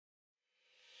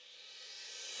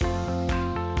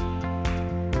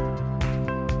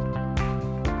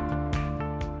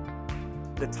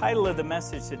The title of the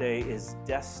message today is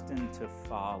Destined to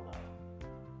Follow.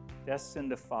 Destined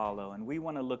to Follow. And we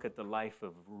want to look at the life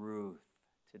of Ruth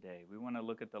today. We want to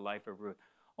look at the life of Ruth.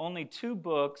 Only two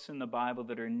books in the Bible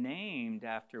that are named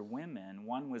after women.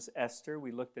 One was Esther,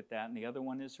 we looked at that, and the other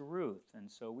one is Ruth.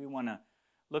 And so we want to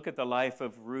look at the life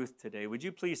of Ruth today. Would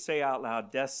you please say out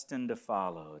loud, Destined to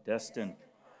Follow, Destined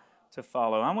to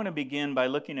Follow. I want to begin by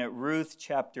looking at Ruth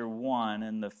chapter 1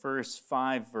 and the first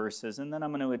 5 verses, and then I'm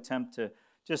going to attempt to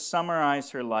just summarize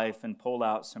her life and pull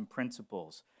out some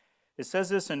principles. It says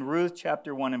this in Ruth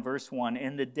chapter 1 and verse 1,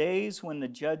 in the days when the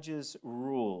judges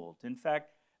ruled. In fact,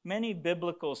 many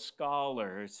biblical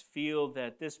scholars feel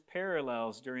that this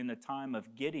parallels during the time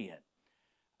of Gideon.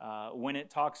 When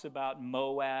it talks about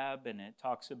Moab and it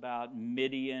talks about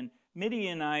Midian.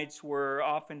 Midianites were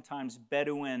oftentimes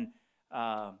Bedouin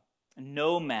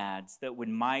nomads that would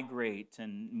migrate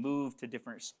and move to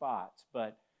different spots.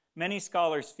 But many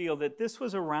scholars feel that this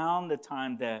was around the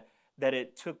time that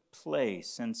it took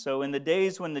place. And so in the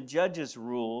days when the judges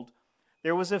ruled,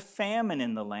 there was a famine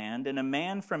in the land, and a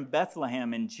man from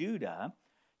Bethlehem in Judah,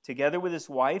 together with his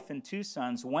wife and 2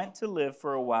 sons, went to live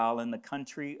for a while in the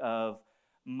country of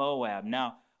Moab.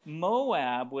 Now,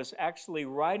 Moab was actually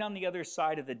right on the other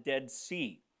side of the Dead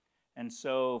Sea. And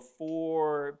so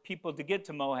for people to get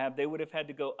to Moab, they would have had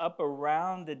to go up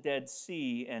around the Dead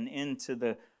Sea and into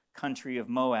the country of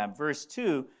Moab. Verse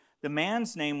 2, the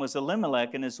man's name was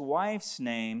Elimelech, and his wife's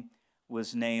name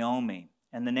was Naomi.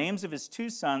 And the names of his 2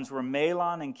 sons were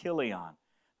Mahlon and Chilion.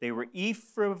 They were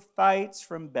Ephrathites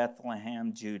from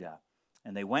Bethlehem, Judah.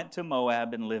 And they went to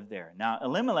Moab and lived there. Now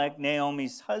Elimelech,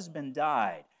 Naomi's husband,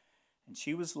 died, and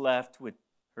she was left with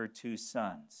her 2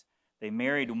 sons. They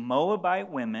married Moabite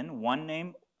women, one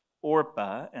named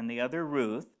Orpah and the other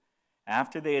Ruth.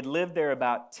 After they had lived there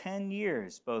about 10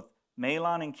 years, both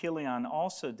Mahlon and Chilion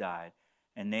also died,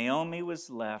 and Naomi was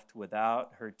left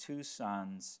without her 2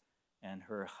 sons and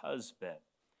her husband.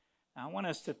 Now, I want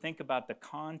us to think about the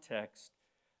context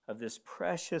of this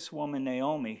precious woman,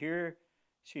 Naomi. Here,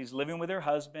 she's living with her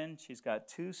husband. She's got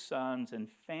 2 sons,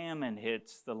 and famine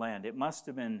hits the land. It must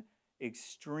have been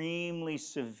extremely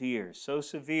severe, so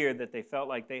severe that they felt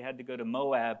like they had to go to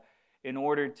Moab in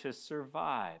order to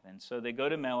survive. And so they go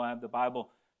to Moab. The Bible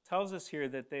tells us here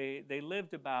that they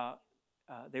lived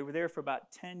they were there for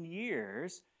about 10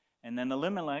 years, and then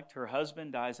Elimelech, her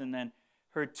husband, dies, and then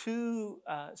her 2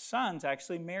 sons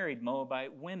actually married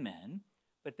Moabite women,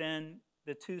 but then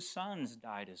the 2 sons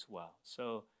died as well.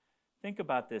 So think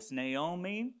about this.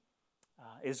 Naomi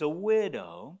is a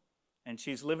widow, and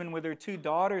she's living with her 2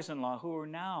 daughters-in-law who are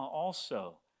now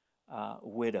also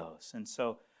widows. And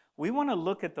so we want to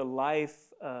look at the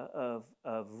life of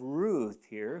Ruth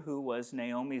here, who was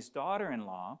Naomi's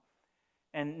daughter-in-law.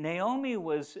 And Naomi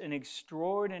was an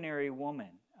extraordinary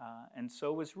woman, and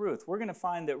so was Ruth. We're going to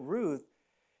find that Ruth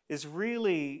is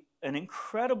really an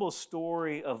incredible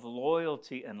story of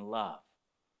loyalty and love.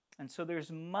 And so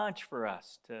there's much for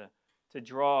us to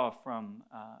draw from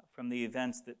the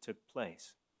events that took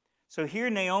place. So here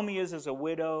Naomi is as a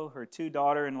widow, her 2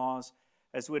 daughter-in-laws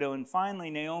as widow, and finally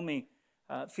Naomi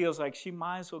feels like she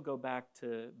might as well go back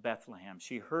to Bethlehem.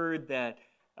 She heard that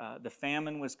the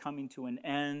famine was coming to an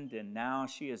end, and now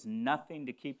she has nothing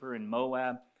to keep her in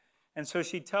Moab. And so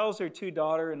she tells her 2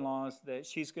 daughter-in-laws that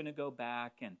she's going to go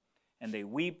back, and they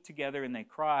weep together and they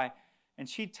cry. And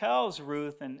she tells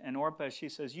Ruth and Orpah, she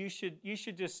says, you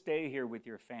should just stay here with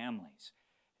your families.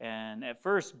 And at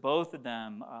first, both of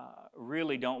them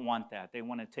really don't want that. They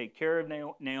want to take care of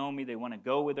Naomi. They want to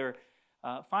go with her.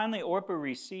 Finally, Orpah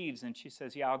receives, and she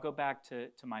says, yeah, I'll go back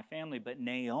to my family. But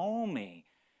Naomi,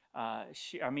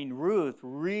 Ruth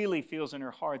really feels in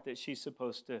her heart that she's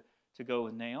supposed to go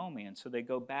with Naomi. And so they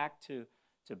go back to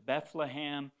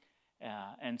Bethlehem.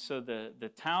 And so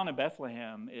the town of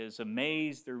Bethlehem is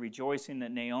amazed. They're rejoicing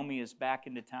that Naomi is back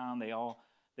into town. They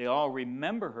all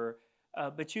remember her.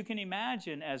 But you can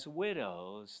imagine, as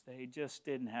widows, they just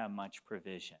didn't have much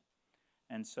provision.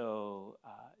 And so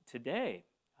today,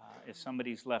 if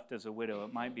somebody's left as a widow,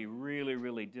 it might be really,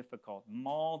 really difficult.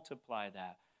 Multiply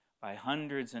that by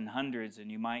hundreds and hundreds,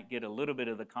 and you might get a little bit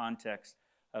of the context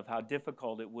of how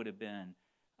difficult it would have been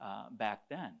back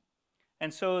then.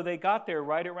 And so they got there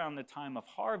right around the time of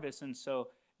harvest, and so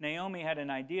Naomi had an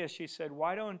idea. She said,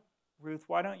 Ruth,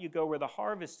 why don't you go where the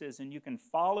harvest is, and you can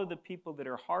follow the people that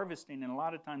are harvesting, and a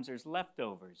lot of times there's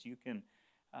leftovers. You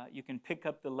can pick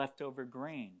up the leftover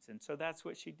grains. And so that's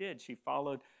what she did. She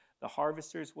followed the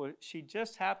harvesters. She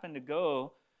just happened to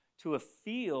go to a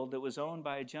field that was owned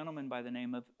by a gentleman by the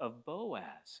name of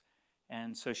Boaz.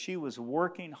 And so she was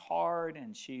working hard,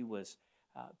 and she was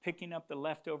picking up the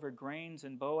leftover grains,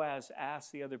 and Boaz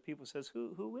asked the other people, says,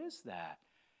 who is that?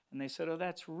 And they said, oh,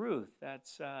 that's Ruth.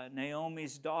 That's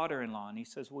Naomi's daughter-in-law. And he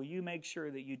says, well, you make sure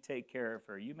that you take care of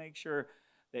her. You make sure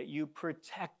that you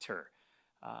protect her.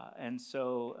 And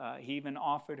so he even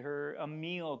offered her a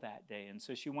meal that day. And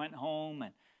so she went home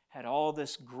and had all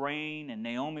this grain, and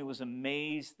Naomi was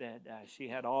amazed that she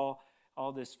had all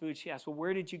this food. She asked, well,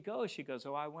 where did you go? She goes,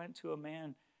 oh, I went to a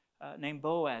man named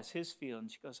Boaz, his field.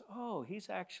 And she goes, oh, he's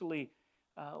actually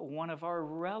one of our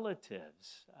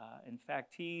relatives. In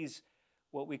fact, he's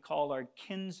what we call our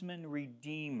kinsman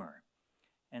redeemer.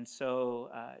 And so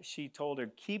she told her,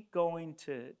 keep going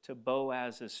to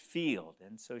Boaz's field.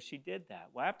 And so she did that.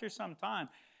 Well, after some time,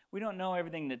 we don't know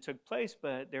everything that took place,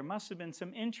 but there must have been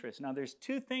some interest. Now, there's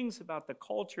two things about the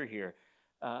culture here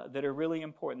that are really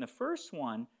important. The first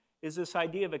one is this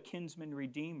idea of a kinsman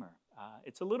redeemer.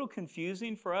 It's a little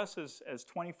confusing for us as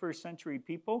 21st century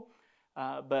people,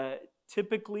 but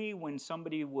typically when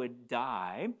somebody would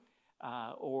die,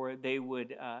 or they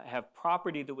would have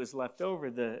property that was left over,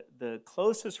 the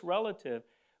closest relative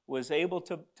was able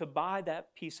to buy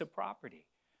that piece of property.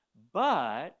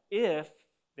 But if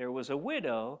there was a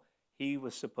widow, he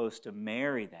was supposed to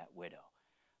marry that widow.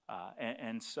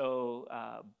 And so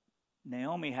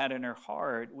Naomi had in her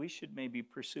heart, we should maybe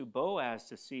pursue Boaz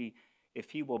to see if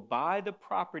he will buy the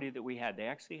property that we had. They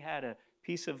actually had a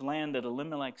piece of land that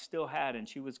Elimelech still had, and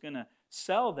she was going to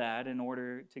sell that in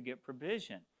order to get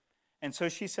provision. And so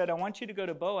she said, I want you to go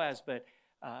to Boaz, but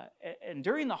and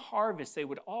during the harvest, they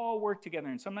would all work together.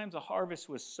 And sometimes the harvest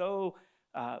was so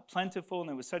plentiful and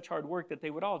it was such hard work that they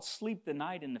would all sleep the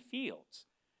night in the fields.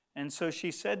 And so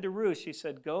she said to Ruth, she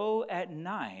said, go at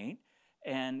night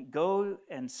and go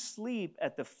and sleep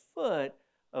at the foot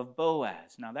of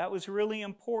Boaz. Now that was really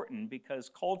important because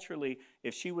culturally,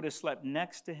 if she would have slept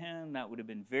next to him, that would have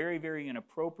been very, very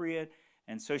inappropriate.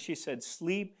 And so she said,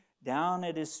 sleep down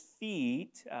at his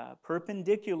feet,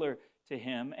 perpendicular to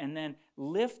him, and then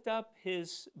lift up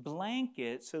his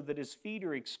blanket so that his feet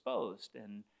are exposed.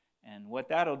 And what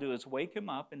that'll do is wake him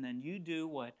up, and then you do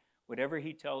whatever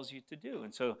he tells you to do.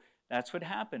 And so that's what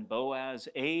happened. Boaz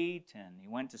ate, and he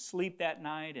went to sleep that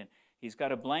night, and he's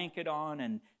got a blanket on,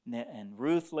 and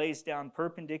Ruth lays down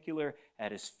perpendicular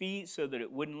at his feet so that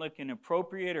it wouldn't look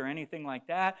inappropriate or anything like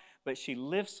that, but she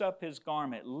lifts up his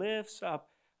garment, lifts up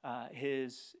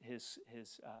his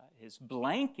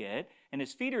blanket, and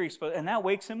his feet are exposed, and that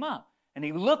wakes him up. And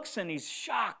he looks and he's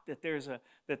shocked that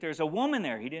there's a woman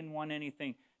there. He didn't want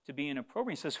anything to be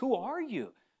inappropriate. He says, "Who are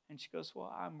you?" And she goes,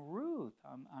 "Well, I'm Ruth.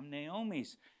 I'm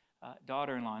Naomi's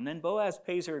daughter-in-law." And then Boaz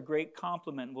pays her a great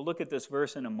compliment. We'll look at this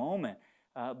verse in a moment.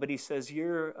 But he says,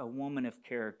 "You're a woman of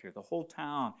character. The whole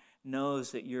town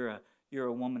knows that you're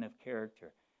a woman of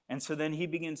character." And so then he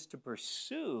begins to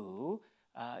pursue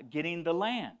getting the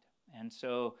land. And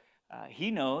so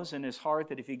he knows in his heart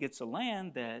that if he gets the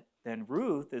land, that then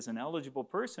Ruth is an eligible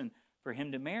person for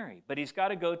him to marry. But he's got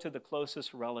to go to the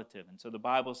closest relative. And so the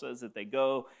Bible says that they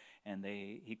go and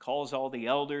he calls all the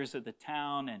elders of the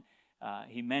town, and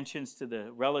he mentions to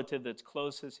the relative that's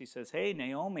closest, he says, "Hey,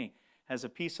 Naomi has a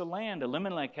piece of land.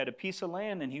 Elimelech had a piece of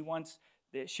land, and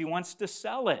she wants to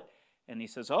sell it." And he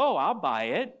says, "Oh, I'll buy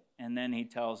it." And then he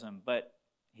tells him, but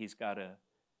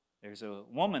there's a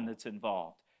woman that's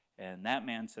involved. And that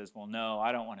man says, "Well, no,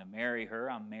 I don't want to marry her.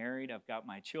 I'm married. I've got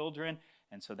my children."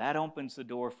 And so that opens the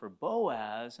door for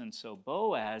Boaz. And so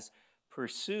Boaz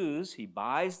pursues, he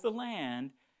buys the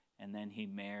land, and then he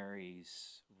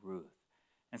marries Ruth.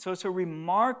 And so it's a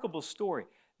remarkable story.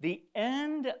 The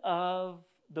end of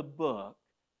the book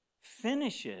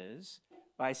finishes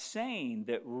by saying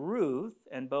that Ruth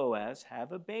and Boaz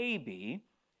have a baby,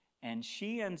 and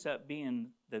she ends up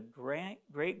being the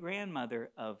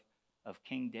great-grandmother of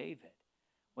King David.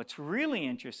 What's really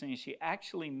interesting is she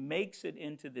actually makes it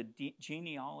into the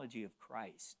genealogy of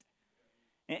Christ.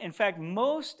 In fact,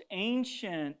 most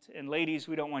ancient, and ladies,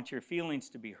 we don't want your feelings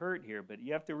to be hurt here, but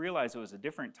you have to realize it was a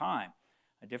different time,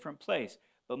 a different place.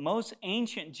 But most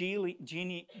ancient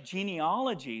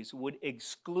genealogies would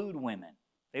exclude women.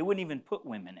 They wouldn't even put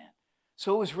women in.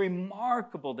 So it was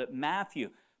remarkable that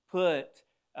Matthew put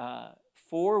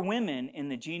 4 women in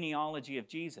the genealogy of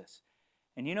Jesus.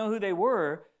 And you know who they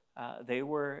were? They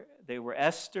were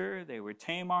Esther, they were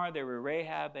Tamar, they were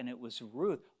Rahab, and it was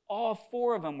Ruth. All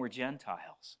 4 of them were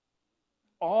Gentiles.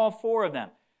 All 4 of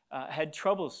them had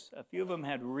troubles. A few of them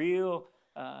had real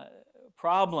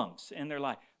problems in their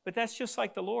life. But that's just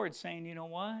like the Lord saying, you know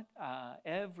what?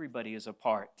 Everybody is a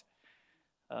part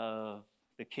of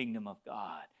the kingdom of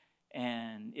God.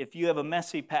 And if you have a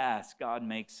messy past, God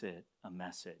makes it a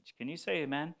message. Can you say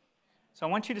amen? So I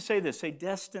want you to say this. Say,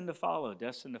 destined to follow,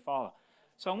 destined to follow.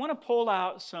 So I want to pull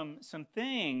out some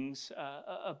things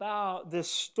about this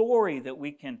story that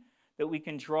we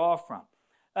can draw from.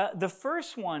 The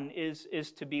first one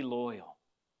is to be loyal.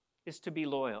 Is to be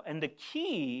loyal. And the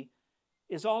key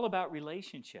is all about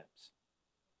relationships.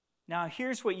 Now,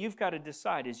 here's what you've got to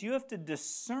decide, is you have to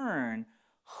discern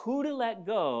who to let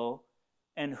go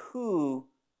and who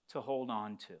to hold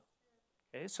on to.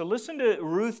 Okay, so listen to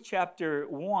Ruth chapter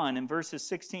 1 and verses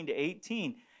 16 to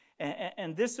 18.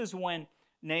 And this is when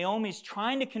Naomi's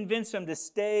trying to convince them to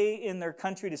stay in their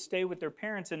country, to stay with their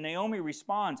parents. And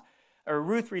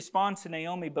Ruth responds to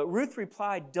Naomi, but Ruth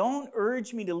replied, don't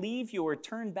urge me to leave you or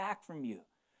turn back from you.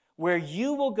 Where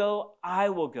you will go, I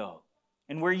will go.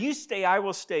 And where you stay, I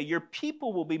will stay. Your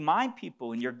people will be my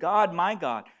people, and your God, my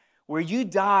God. Where you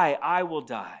die, I will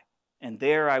die, and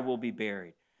there I will be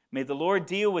buried. May the Lord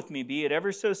deal with me, be it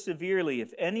ever so severely,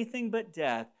 if anything but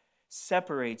death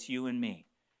separates you and me.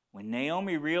 When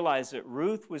Naomi realized that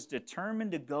Ruth was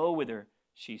determined to go with her,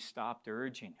 she stopped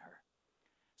urging her.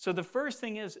 So the first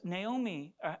thing is,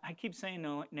 Naomi, I keep saying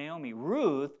Naomi,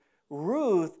 Ruth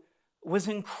was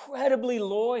incredibly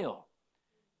loyal.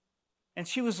 And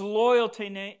she was loyal to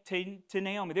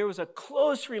Naomi. There was a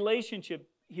close relationship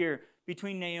here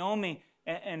between Naomi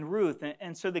and Ruth.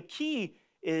 And so the key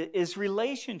is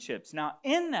relationships. Now,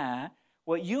 in that,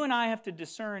 what you and I have to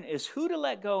discern is who to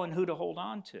let go and who to hold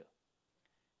on to.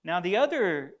 Now, the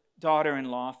other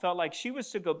daughter-in-law felt like she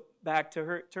was to go back to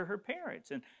her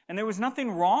parents. And there was nothing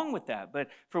wrong with that. But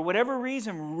for whatever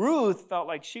reason, Ruth felt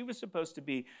like she was supposed to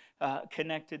be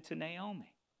connected to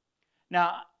Naomi.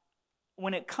 Now,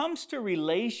 when it comes to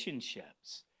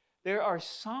relationships, there are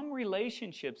some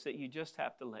relationships that you just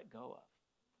have to let go of.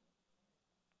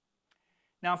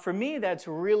 Now, for me, that's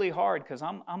really hard because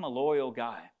I'm a loyal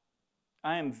guy.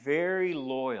 I am very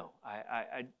loyal.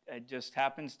 It just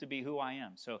happens to be who I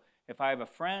am. So if I have a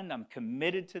friend, I'm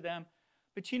committed to them.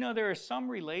 But there are some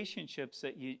relationships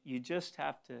that you just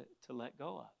have to let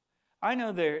go of. I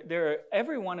know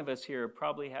every one of us here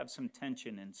probably have some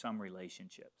tension in some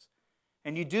relationships.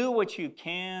 And you do what you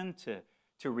can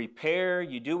to repair.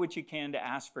 You do what you can to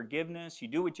ask forgiveness. You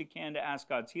do what you can to ask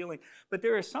God's healing. But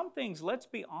there are some things, let's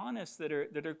be honest, that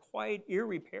are quite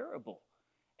irreparable.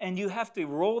 And you have to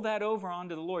roll that over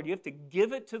onto the Lord. You have to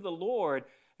give it to the Lord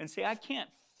and say, I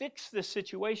can't fix this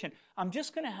situation. I'm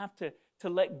just going to have to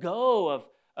let go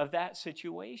of that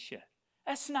situation.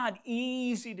 That's not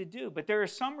easy to do, but there are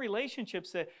some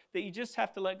relationships that you just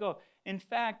have to let go. In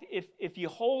fact, if you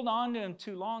hold on to them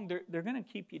too long, they're going to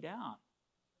keep you down.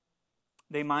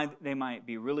 They might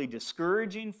be really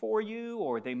discouraging for you,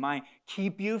 or they might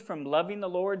keep you from loving the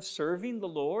Lord, serving the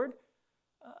Lord.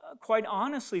 Quite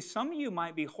honestly, some of you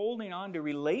might be holding on to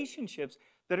relationships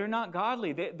that are not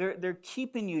godly. They're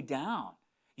keeping you down.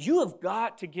 You have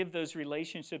got to give those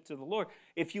relationships to the Lord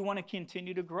if you want to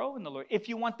continue to grow in the Lord, if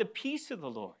you want the peace of the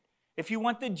Lord, if you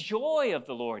want the joy of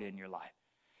the Lord in your life.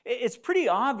 It's pretty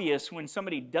obvious when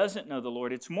somebody doesn't know the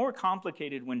Lord. It's more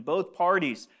complicated when both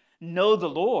parties know the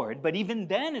Lord, but even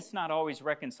then it's not always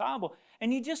reconcilable.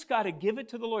 And you just got to give it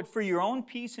to the Lord for your own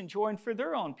peace and joy and for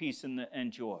their own peace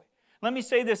and joy. Let me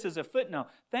say this as a footnote.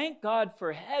 Thank God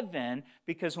for heaven,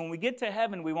 because when we get to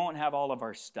heaven, we won't have all of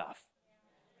our stuff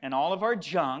and all of our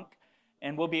junk,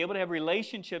 and we'll be able to have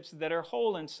relationships that are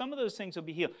whole, and some of those things will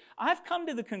be healed. I've come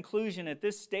to the conclusion at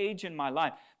this stage in my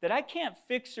life that I can't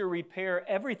fix or repair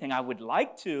everything. I would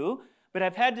like to, but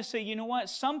I've had to say, you know what?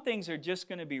 Some things are just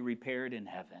going to be repaired in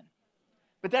heaven.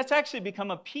 But that's actually become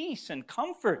a peace and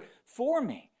comfort for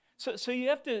me. So you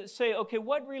have to say, okay,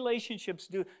 what relationships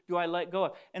do I let go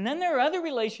of? And then there are other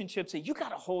relationships that you got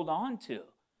to hold on to,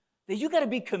 that you got to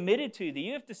be committed to, that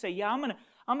you have to say, yeah, I'm going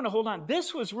to hold on.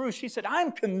 This was Ruth. She said,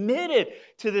 I'm committed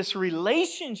to this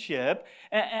relationship,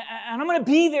 and I'm going to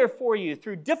be there for you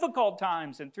through difficult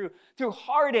times and through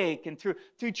heartache and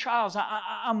through trials.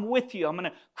 I'm with you. I'm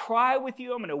going to cry with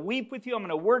you. I'm going to weep with you. I'm going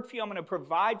to work for you. I'm going to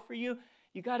provide for you.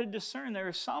 You got to discern. There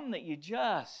are some that you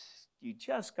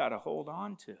just got to hold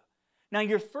on to. Now,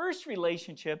 your first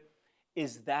relationship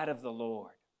is that of the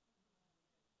Lord.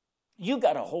 You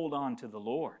got to hold on to the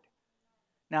Lord.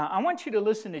 Now, I want you to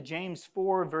listen to James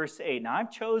 4, verse 8. Now, I've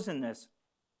chosen this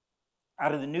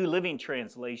out of the New Living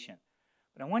Translation,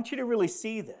 but I want you to really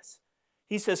see this.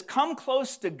 He says, come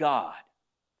close to God,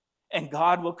 and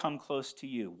God will come close to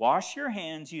you. Wash your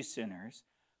hands, you sinners.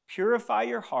 Purify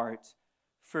your hearts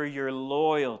for your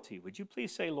loyalty. Would you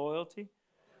please say loyalty?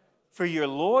 For your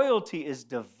loyalty is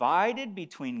divided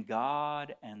between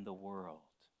God and the world.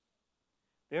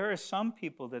 There are some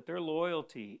people that their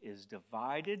loyalty is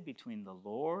divided between the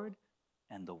Lord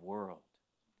and the world.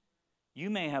 You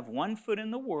may have one foot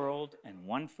in the world and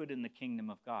one foot in the kingdom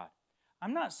of God.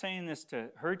 I'm not saying this to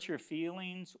hurt your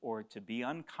feelings or to be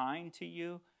unkind to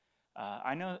you.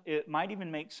 I know it might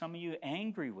even make some of you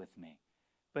angry with me.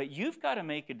 But you've got to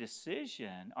make a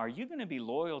decision. Are you going to be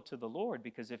loyal to the Lord?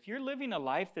 Because if you're living a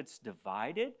life that's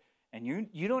divided and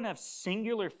you don't have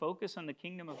singular focus on the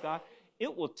kingdom of God,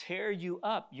 it will tear you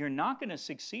up. You're not going to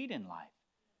succeed in life.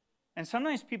 And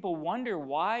sometimes people wonder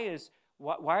why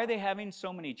are they having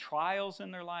so many trials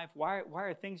in their life? Why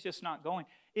are things just not going?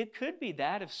 It could be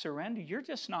that of surrender. You're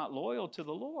just not loyal to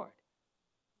the Lord.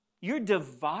 You're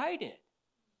divided.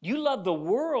 You love the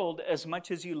world as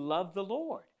much as you love the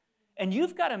Lord. And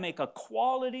you've got to make a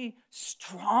quality,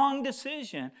 strong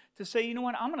decision to say, you know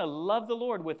what, I'm going to love the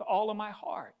Lord with all of my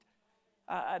heart.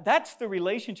 That's the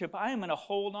relationship I am going to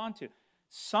hold on to.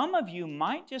 Some of you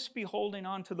might just be holding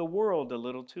on to the world a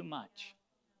little too much.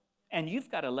 And you've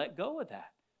got to let go of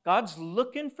that. God's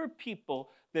looking for people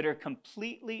that are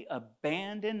completely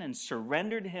abandoned and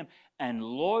surrendered to Him and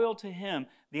loyal to Him.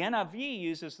 The NIV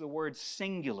uses the word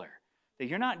singular. That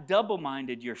you're not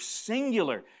double-minded, you're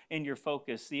singular in your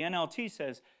focus. The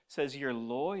NLT says you're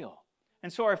loyal.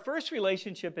 And so our first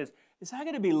relationship is I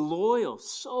got to be loyal,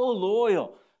 so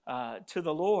loyal to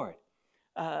the Lord.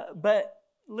 But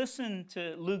listen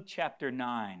to Luke chapter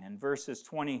 9 and verses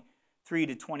 23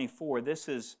 to 24. This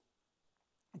is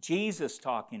Jesus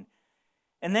talking.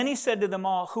 And then He said to them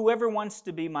all, whoever wants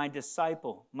to be my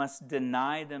disciple must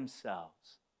deny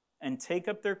themselves and take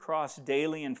up their cross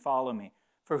daily and follow me.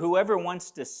 For whoever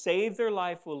wants to save their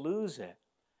life will lose it,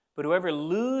 but whoever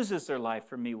loses their life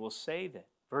for me will save it.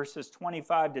 Verses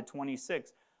 25 to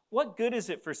 26. What good is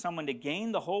it for someone to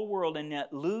gain the whole world and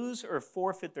yet lose or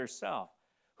forfeit their self?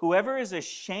 Whoever is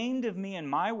ashamed of me and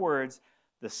my words,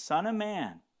 the Son of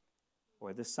Man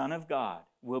or the Son of God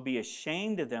will be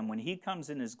ashamed of them when He comes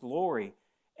in His glory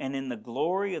and in the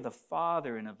glory of the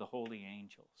Father and of the holy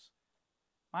angels.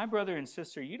 My brother and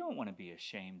sister, you don't want to be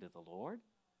ashamed of the Lord.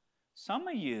 Some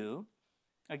of you,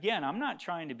 again, I'm not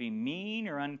trying to be mean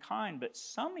or unkind, but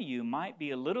some of you might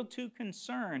be a little too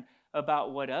concerned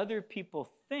about what other people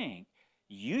think.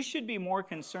 You should be more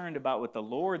concerned about what the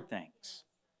Lord thinks.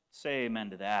 Say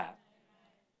amen to that.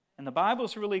 And the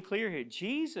Bible's really clear here.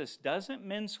 Jesus doesn't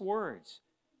mince words.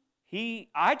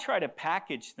 I try to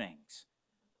package things.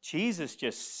 Jesus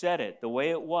just said it the way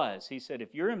it was. He said,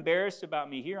 if you're embarrassed about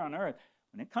me here on earth,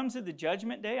 when it comes to the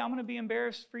judgment day, I'm going to be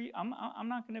embarrassed for you. I'm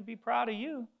not going to be proud of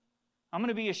you. I'm going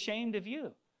to be ashamed of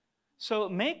you. So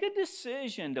make a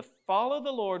decision to follow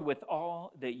the Lord with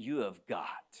all that you have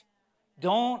got.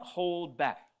 Don't hold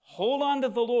back. Hold on to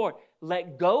the Lord.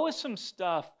 Let go of some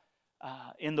stuff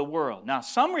in the world. Now,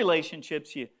 some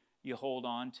relationships you hold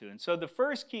on to. And so the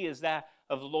first key is that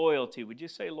of loyalty. Would you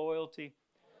say loyalty?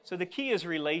 So the key is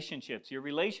relationships. Your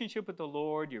relationship with the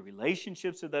Lord, your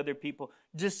relationships with other people.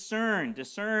 Discern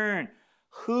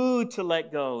who to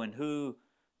let go and who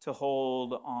to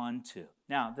hold on to.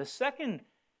 Now, the second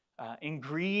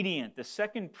ingredient, the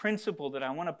second principle that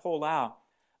I want to pull out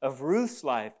of Ruth's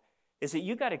life is that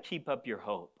you got to keep up your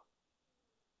hope.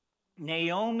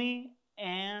 Naomi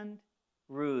and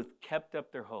Ruth kept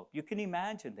up their hope. You can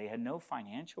imagine they had no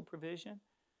financial provision.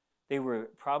 They were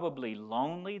probably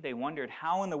lonely. They wondered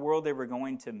how in the world they were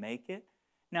going to make it.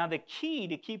 Now, the key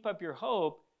to keep up your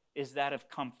hope is that of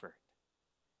comfort.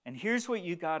 And here's what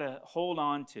you got to hold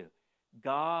on to.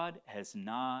 God has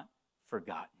not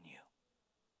forgotten you.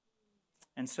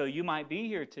 And so you might be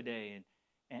here today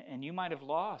and you might have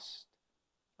lost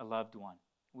a loved one.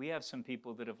 We have some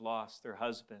people that have lost their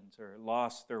husbands or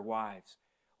lost their wives.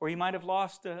 Or you might have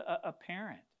lost a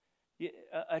parent,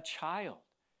 a child.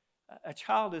 A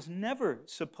child is never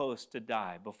supposed to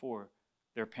die before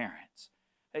their parents.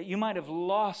 You might have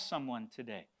lost someone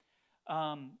today.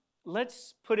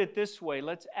 Let's put it this way.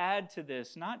 Let's add to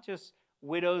this, not just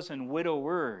widows and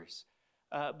widowers,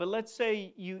 but let's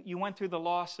say you went through the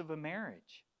loss of a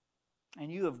marriage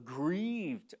and you have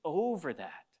grieved over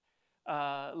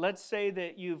that. Let's say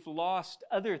that you've lost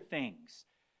other things.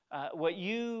 What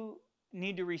you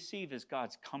need to receive is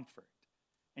God's comfort.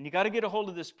 And you got to get a hold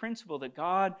of this principle that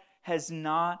God has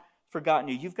not forgotten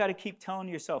you. You've got to keep telling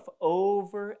yourself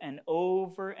over and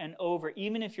over and over,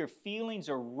 even if your feelings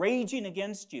are raging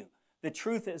against you, the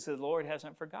truth is the Lord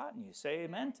hasn't forgotten you. Say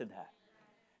amen to that.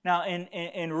 Now,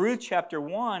 in Ruth chapter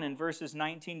 1 and verses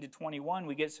 19 to 21,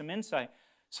 we get some insight.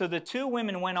 So the two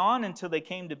women went on until they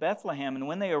came to Bethlehem, and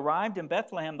when they arrived in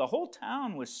Bethlehem, the whole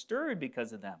town was stirred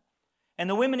because of them. And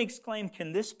the women exclaimed,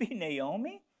 "Can this be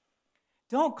Naomi?"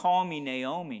 "Don't call me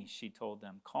Naomi," she told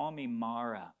them. "Call me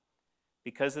Mara,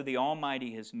 because of the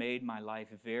Almighty has made my life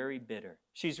very bitter."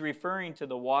 She's referring to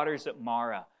the waters at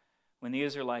Mara, when the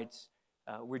Israelites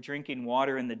were drinking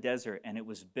water in the desert, and it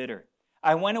was bitter.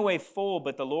 I went away full,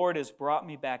 but the Lord has brought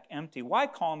me back empty. Why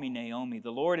call me Naomi?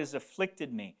 The Lord has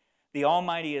afflicted me. The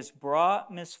Almighty has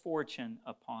brought misfortune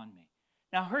upon me.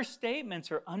 Now, her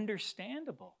statements are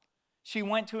understandable. She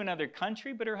went to another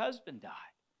country, but her husband died.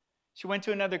 She went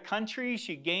to another country.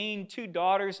 She gained 2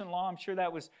 daughters-in-law. I'm sure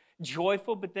that was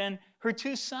joyful, but then her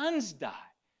 2 sons died.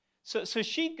 So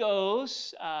she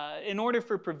goes in order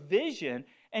for provision,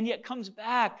 and yet comes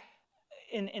back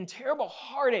in terrible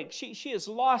heartache. She has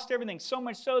lost everything, so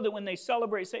much so that when they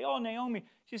celebrate, say, oh, Naomi,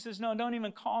 she says, no, don't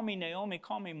even call me Naomi,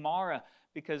 call me Mara,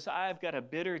 because I've got a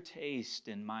bitter taste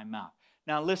in my mouth.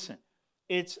 Now listen,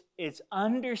 it's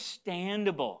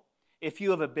understandable if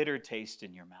you have a bitter taste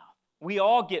in your mouth. We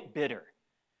all get bitter.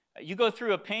 You go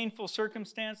through a painful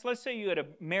circumstance. Let's say you had a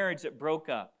marriage that broke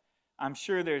up. I'm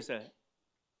sure there's a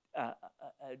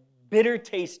bitter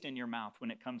taste in your mouth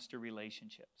when it comes to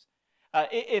relationships.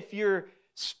 If your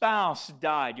spouse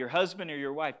died, your husband or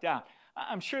your wife died,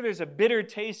 I'm sure there's a bitter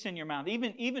taste in your mouth,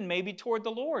 even maybe toward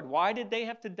the Lord. Why did they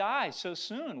have to die so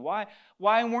soon? Why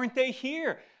weren't they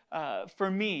here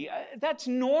for me? That's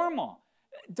normal.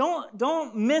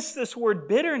 Don't miss this word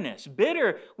bitterness.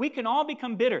 Bitter, we can all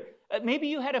become bitter. Maybe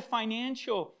you had a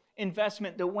financial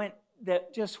investment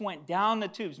that just went down the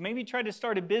tubes. Maybe you tried to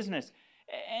start a business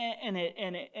and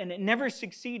it never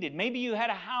succeeded. Maybe you had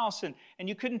a house and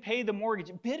you couldn't pay the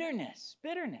mortgage. Bitterness.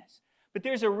 But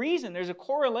there's a reason, there's a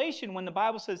correlation when the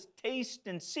Bible says, taste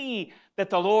and see that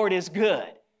the Lord is good.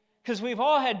 Because we've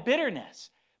all had bitterness.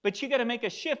 But you got to make a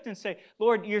shift and say,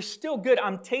 Lord, you're still good.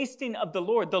 I'm tasting of the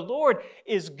Lord. The Lord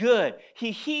is good.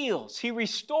 He heals. He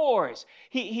restores.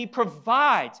 He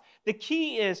provides. The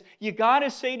key is you got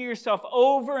to say to yourself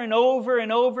over and over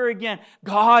and over again,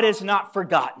 God has not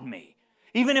forgotten me.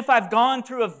 Even if I've gone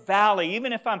through a valley,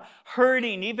 even if I'm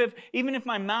hurting, even if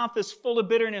my mouth is full of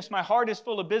bitterness, my heart is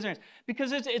full of bitterness,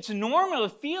 because it's normal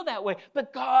to feel that way,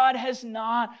 but God has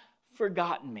not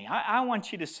forgotten me. I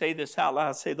want you to say this out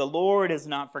loud. Say, the Lord has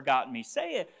not forgotten me.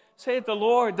 Say it. Say it, the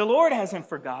Lord hasn't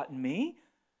forgotten me.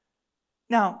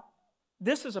 Now,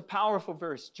 this is a powerful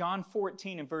verse. John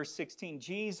 14 and verse 16.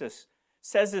 Jesus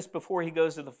says this before he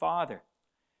goes to the Father.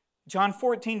 John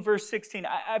 14, verse 16.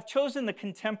 I've chosen the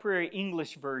contemporary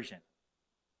English version.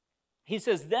 He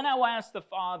says, then I will ask the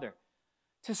Father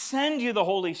to send you the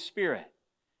Holy Spirit.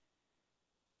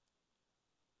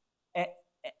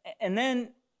 And then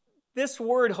this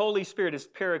word Holy Spirit is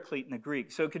paraclete in the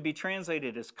Greek. So it could be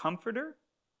translated as comforter,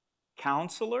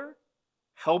 counselor,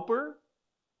 helper,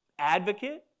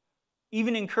 advocate,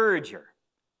 even encourager.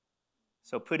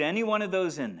 So put any one of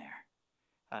those in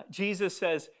there. Jesus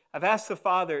says, I've asked the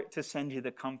Father to send you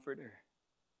the comforter,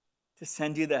 to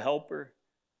send you the helper,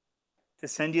 to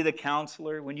send you the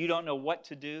counselor when you don't know what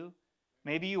to do.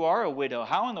 Maybe you are a widow.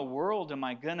 How in the world am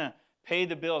I going to pay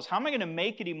the bills? How am I going to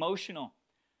make it emotional?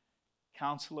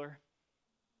 Counselor.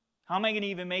 How am I going to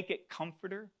even make it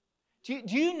comforter? Do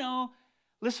you know,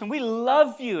 listen, we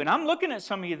love you. And I'm looking at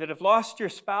some of you that have lost your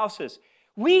spouses.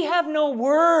 We have no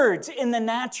words in the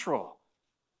natural.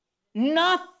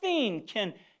 Nothing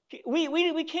can...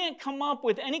 We can't come up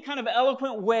with any kind of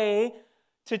eloquent way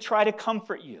to try to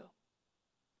comfort you.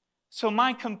 So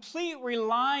my complete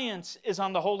reliance is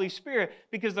on the Holy Spirit,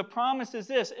 because the promise is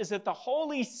this, is that the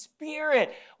Holy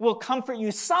Spirit will comfort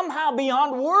you somehow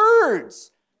beyond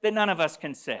words that none of us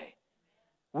can say.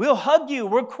 We'll hug you,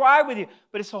 we'll cry with you,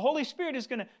 but it's the Holy Spirit is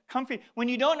going to comfort you. When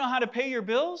you don't know how to pay your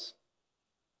bills,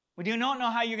 when you don't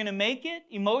know how you're going to make it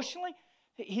emotionally,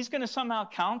 He's going to somehow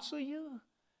counsel you,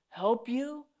 help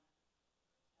you.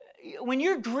 When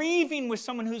you're grieving with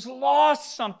someone who's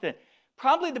lost something,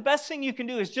 probably the best thing you can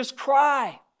do is just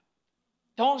cry.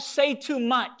 Don't say too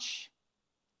much.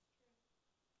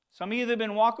 Some of you that have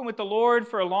been walking with the Lord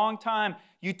for a long time,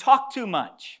 you talk too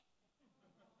much.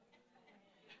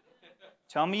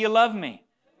 Tell me you love me.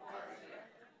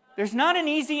 There's not an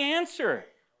easy answer.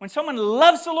 When someone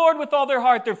loves the Lord with all their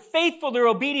heart, they're faithful, they're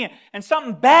obedient, and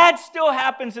something bad still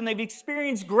happens and they've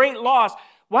experienced great loss,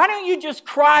 why don't you just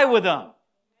cry with them?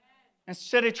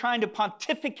 Instead of trying to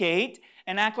pontificate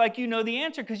and act like you know the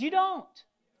answer, because you don't.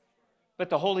 But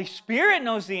the Holy Spirit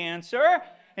knows the answer,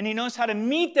 and He knows how to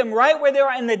meet them right where they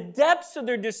are in the depths of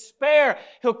their despair.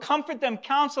 He'll comfort them,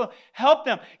 counsel, help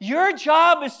them. Your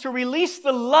job is to release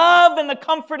the love and the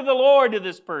comfort of the Lord to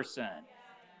this person.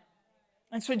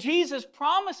 And so Jesus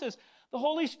promises the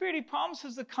Holy Spirit. He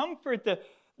promises the comfort,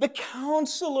 the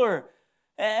counselor.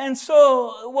 And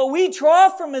so what we draw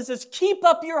from is this: keep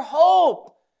up your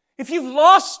hope. If you've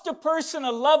lost a person,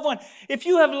 a loved one, if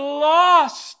you have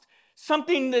lost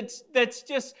something that's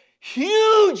just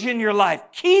huge in your life,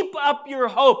 keep up your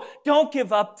hope. Don't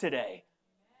give up today.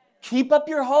 Keep up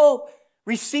your hope.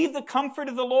 Receive the comfort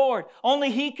of the Lord.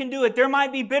 Only He can do it. There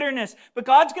might be bitterness, but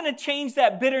God's going to change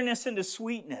that bitterness into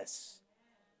sweetness.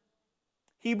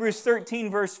 Hebrews 13,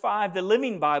 verse 5, the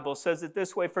Living Bible says it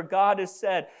this way, for God has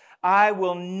said, I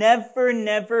will never,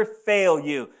 never fail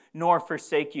you, nor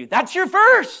forsake you. That's your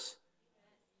verse.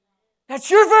 That's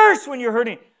your verse when you're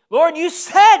hurting. Lord, you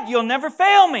said you'll never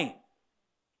fail me.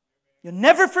 You'll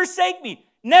never forsake me.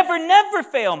 Never, never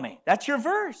fail me. That's your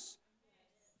verse.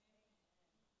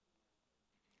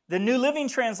 The New Living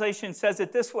Translation says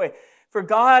it this way, for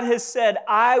God has said,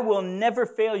 I will never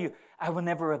fail you. I will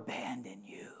never abandon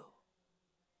you.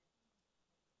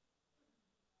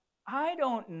 I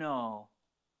don't know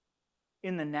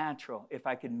in the natural if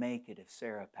I could make it if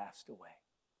Sarah passed away.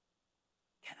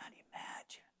 Cannot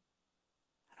imagine.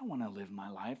 I don't want to live my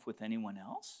life with anyone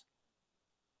else.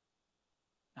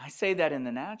 I say that in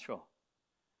the natural.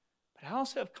 But I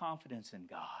also have confidence in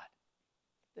God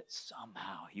that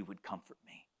somehow He would comfort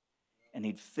me. And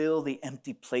He'd fill the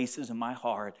empty places in my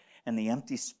heart and the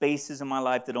empty spaces in my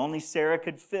life that only Sarah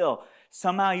could fill.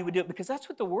 Somehow He would do it because that's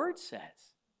what the Word says.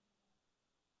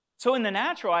 So in the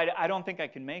natural, I don't think I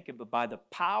can make it, but by the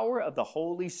power of the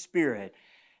Holy Spirit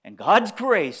and God's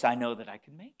grace, I know that I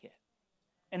can make it.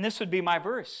 And this would be my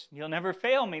verse. You'll never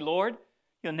fail me, Lord.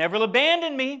 You'll never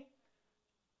abandon me.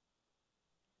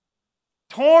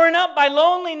 Torn up by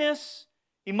loneliness,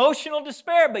 emotional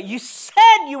despair, but you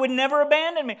said you would never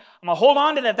abandon me. I'm going to hold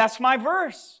on to that. That's my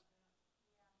verse.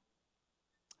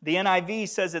 The NIV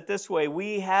says it this way.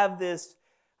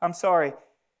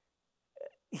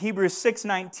 Hebrews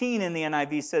 6:19 in the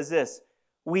NIV says this.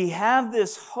 We have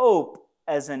this hope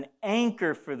as an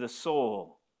anchor for the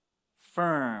soul,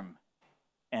 firm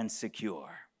and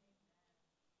secure.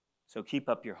 So keep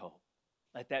up your hope.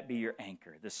 Let that be your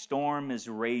anchor. The storm is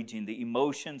raging. The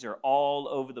emotions are all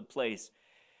over the place.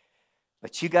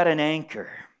 But you got an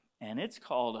anchor, and it's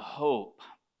called hope.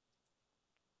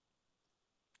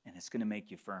 And it's going to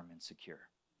make you firm and secure.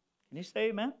 Can you say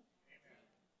amen?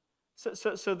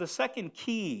 So the second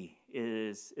key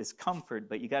is comfort,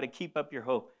 but you got to keep up your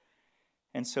hope.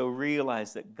 And so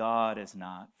realize that God has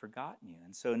not forgotten you.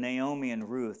 And so Naomi and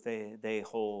Ruth, they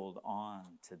hold on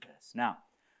to this. Now,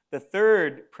 the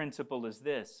third principle is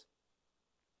this.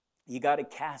 You got to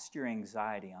cast your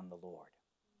anxiety on the Lord.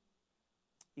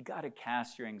 You got to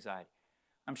cast your anxiety.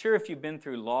 I'm sure if you've been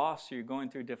through loss or you're going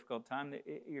through a difficult time,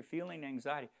 you're feeling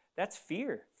anxiety. That's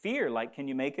fear. Fear, like, can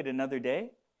you make it another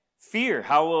day? Fear,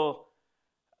 how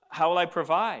will I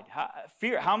provide?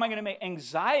 Fear, how am I going to make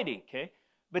anxiety, okay?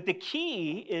 But the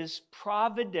key is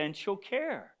providential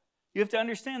care. You have to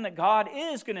understand that God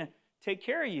is going to take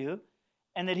care of you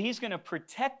and that He's going to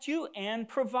protect you and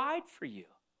provide for you.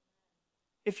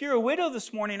 If you're a widow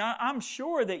this morning, I'm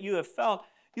sure that you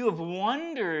have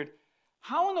wondered,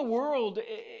 how in the world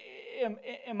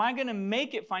am I going to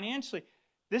make it financially?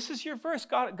 This is your verse.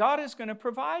 God is going to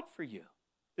provide for you.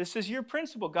 This is your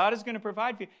principle. God is going to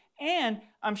provide for you. And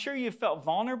I'm sure you felt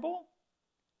vulnerable.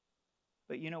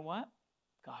 But you know what?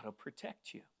 God will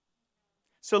protect you.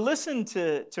 So listen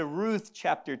to Ruth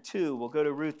chapter 2. We'll go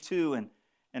to Ruth 2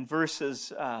 and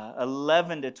verses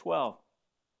 11 to 12.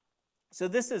 So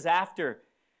this is after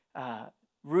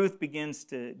Ruth begins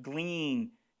to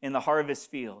glean in the harvest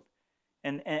field.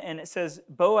 And it says,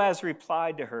 Boaz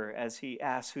replied to her as he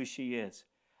asked who she is.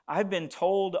 I've been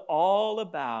told all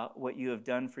about what you have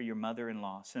done for your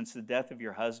mother-in-law since the death of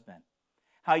your husband,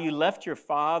 how you left your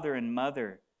father and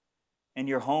mother and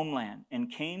your homeland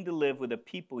and came to live with a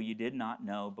people you did not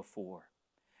know before.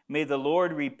 May the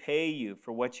Lord repay you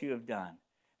for what you have done.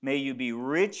 May you be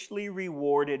richly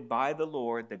rewarded by the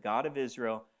Lord, the God of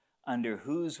Israel, under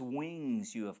whose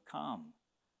wings you have come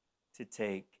to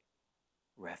take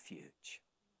refuge.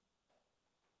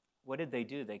 What did they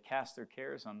do? They cast their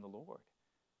cares on the Lord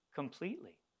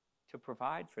completely to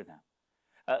provide for them.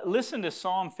 Listen to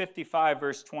Psalm 55,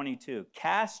 verse 22.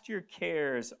 Cast your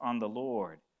cares on the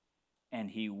Lord, and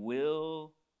He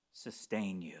will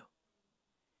sustain you.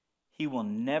 He will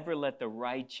never let the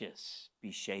righteous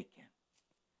be shaken.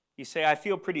 You say, I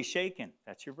feel pretty shaken.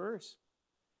 That's your verse.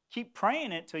 Keep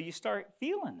praying it till you start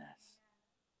feeling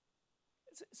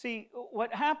this. See,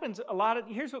 what happens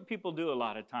here's what people do a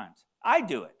lot of times. I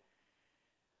do it.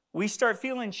 We start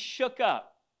feeling shook up.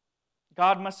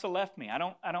 God must have left me. I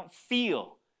don't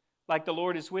feel like the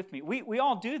Lord is with me. We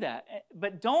all do that.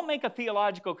 But don't make a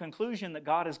theological conclusion that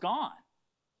God is gone.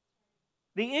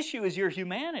 The issue is your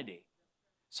humanity.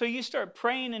 So you start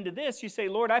praying into this. You say,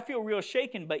 Lord, I feel real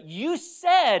shaken, but you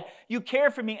said you care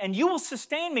for me and you will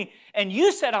sustain me. And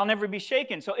you said I'll never be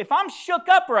shaken. So if I'm shook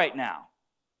up right now,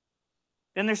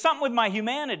 then there's something with my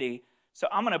humanity So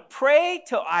I'm going to pray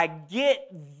till I get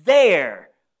there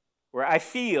where I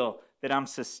feel that I'm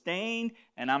sustained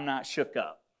and I'm not shook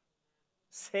up.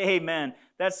 Say amen.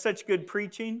 That's such good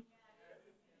preaching.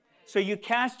 So you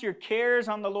cast your cares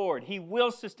on the Lord. He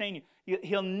will sustain you.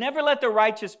 He'll never let the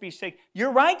righteous be shaken.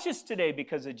 You're righteous today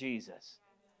because of Jesus.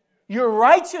 You're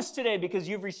righteous today because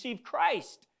you've received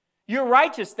Christ. You're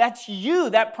righteous. That's you.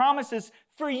 That promise is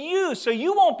for you, so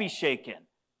you won't be shaken.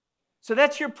 So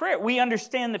that's your prayer. We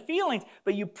understand the feelings,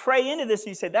 but you pray into this and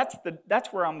you say, that's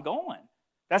where I'm going.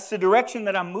 That's the direction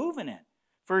that I'm moving in.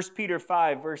 1 Peter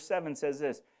 5, verse 7 says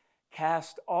this,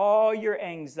 cast all your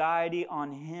anxiety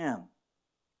on Him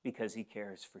because He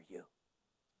cares for you.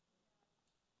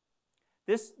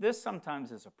 This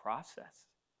sometimes is a process.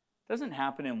 It doesn't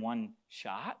happen in one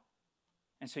shot.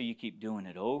 And so you keep doing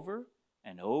it over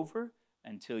and over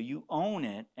until you own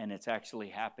it and it's actually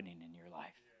happening in your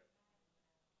life.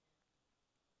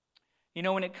 You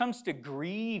know, when it comes to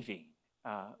grieving,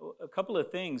 a couple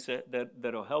of things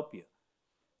that'll help you.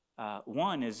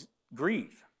 One is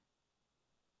grieve.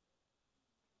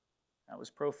 That was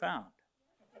profound.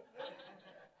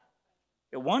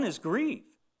 One is grieve.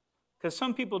 Because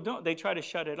some people don't. They try to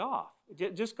shut it off.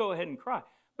 Just go ahead and cry.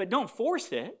 But don't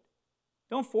force it.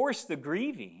 Don't force the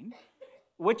grieving.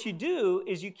 What you do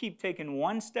is you keep taking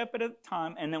one step at a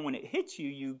time, and then when it hits you,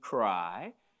 you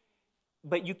cry.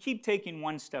 But you keep taking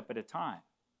one step at a time.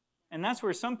 And that's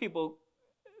where some people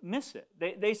miss it.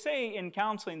 They say in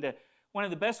counseling that one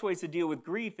of the best ways to deal with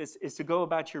grief is to go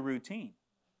about your routine.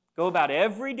 Go about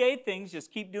everyday things.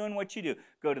 Just keep doing what you do.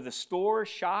 Go to the store,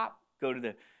 shop,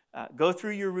 go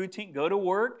through your routine, go to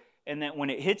work, and then when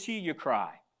it hits you, you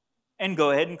cry. And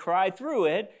go ahead and cry through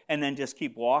it, and then just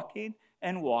keep walking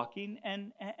and walking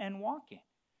and walking.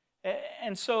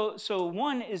 And so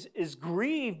one is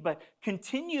grieve, but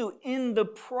continue in the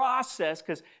process,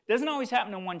 because it doesn't always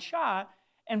happen in one shot.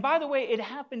 And by the way, it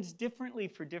happens differently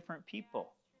for different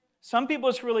people. Some people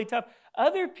it's really tough.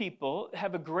 Other people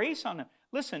have a grace on them.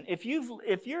 Listen, if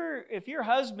your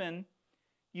husband,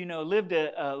 lived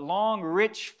a long,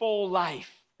 rich, full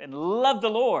life and loved the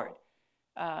Lord,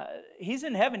 he's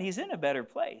in heaven. He's in a better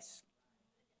place.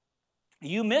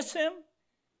 You miss him,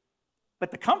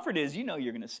 but the comfort is you're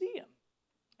going to see him.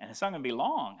 And it's not going to be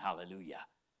long, hallelujah.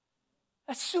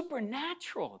 That's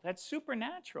supernatural. That's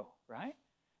supernatural, right?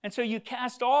 And so you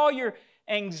cast all your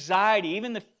anxiety,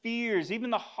 even the fears, even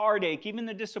the heartache, even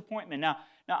the disappointment. Now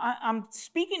I'm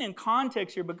speaking in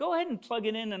context here, but go ahead and plug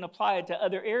it in and apply it to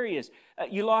other areas.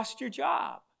 You lost your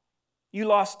job. You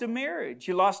lost a marriage.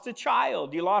 You lost a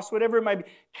child. You lost whatever it might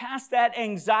be. Cast that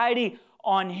anxiety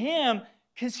on Him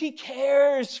because He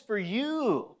cares for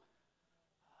you.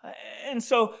 And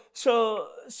so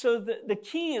the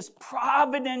key is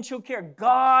providential care.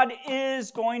 God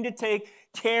is going to take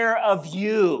care of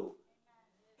you.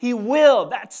 He will.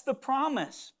 That's the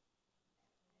promise.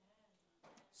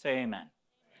 Say amen.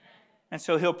 And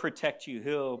so He'll protect you.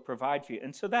 He'll provide for you.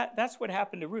 And so that's what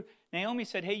happened to Ruth. Naomi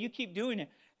said, hey, you keep doing it.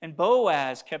 And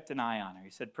Boaz kept an eye on her. He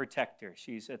said, protect her.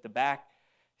 She's at the back.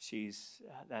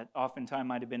 That oftentimes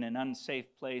might have been an unsafe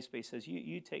place. But he says,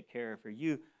 you take care of her.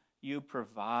 You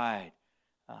provide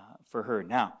for her.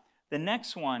 Now, the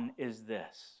next one is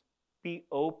this. Be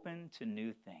open to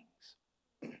new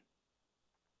things.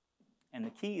 And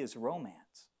the key is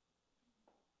romance.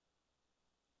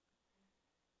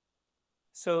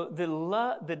 So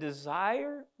the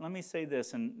desire, let me say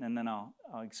this and then I'll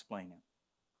explain it.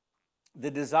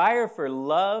 The desire for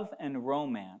love and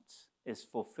romance is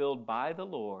fulfilled by the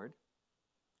Lord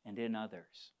and in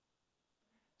others.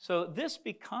 So this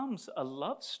becomes a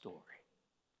love story.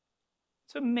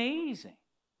 It's amazing.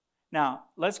 Now,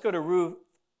 let's go to Ruth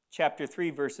chapter 3,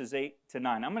 verses 8 to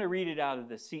 9. I'm going to read it out of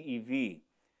the CEV.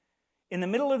 In the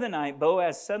middle of the night,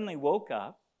 Boaz suddenly woke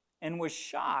up and was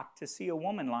shocked to see a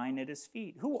woman lying at his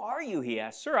feet. Who are you, he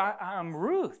asked. Sir, I'm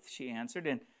Ruth, she answered,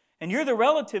 and you're the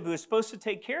relative who is supposed to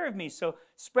take care of me, so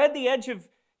spread the edge of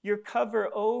your cover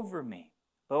over me.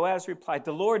 Boaz replied,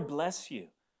 the Lord bless you.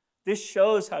 This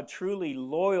shows how truly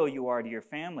loyal you are to your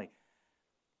family.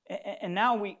 And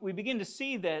now we begin to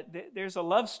see that there's a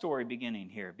love story beginning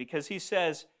here, because he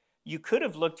says, you could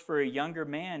have looked for a younger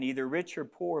man, either rich or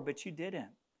poor, but you didn't.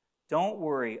 Don't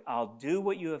worry, I'll do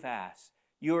what you have asked.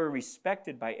 You are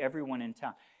respected by everyone in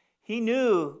town. He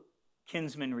knew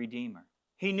kinsman redeemer.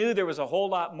 He knew there was a whole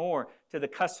lot more to the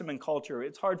custom and culture.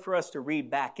 It's hard for us to read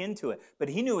back into it, but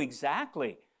he knew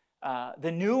exactly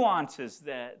the nuances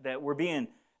that were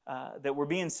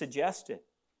being suggested.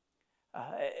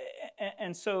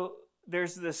 And so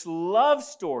there's this love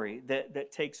story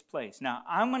that takes place. Now,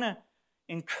 I'm going to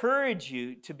encourage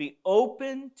you to be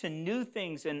open to new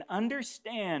things and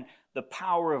understand the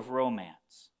power of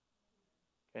romance.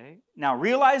 Okay? Now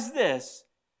realize this,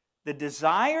 the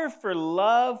desire for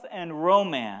love and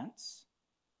romance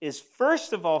is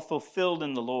first of all fulfilled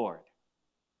in the Lord.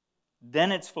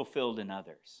 Then it's fulfilled in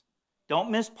others.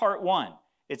 Don't miss part one.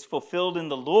 It's fulfilled in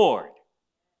the Lord.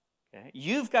 Okay?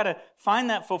 You've got to find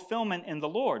that fulfillment in the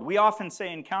Lord. We often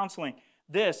say in counseling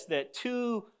this, that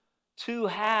two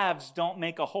halves don't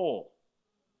make a whole.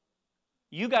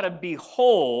 You got to be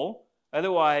whole.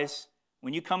 Otherwise,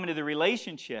 when you come into the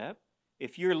relationship,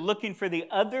 if you're looking for the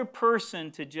other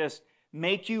person to just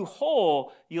make you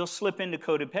whole, you'll slip into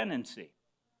codependency.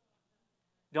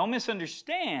 Don't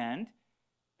misunderstand.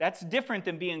 That's different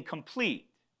than being complete.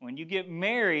 When you get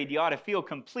married, you ought to feel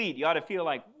complete. You ought to feel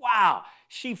like, wow,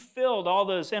 she filled all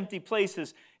those empty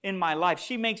places in my life.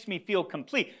 She makes me feel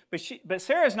complete. But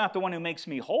Sarah's not the one who makes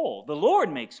me whole. The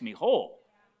Lord makes me whole.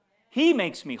 He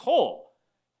makes me whole.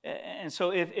 And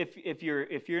so if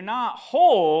you're not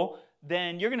whole,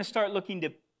 then you're going to start looking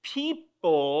to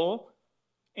people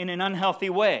in an unhealthy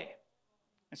way.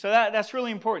 And so that's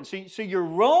really important. So your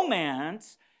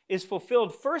romance is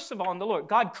fulfilled, first of all, in the Lord.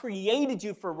 God created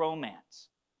you for romance.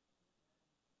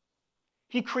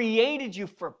 He created you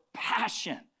for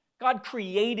passion. God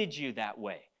created you that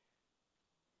way.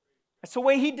 That's the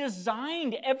way He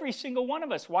designed every single one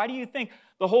of us. Why do you think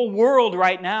the whole world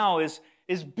right now is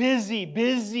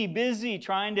busy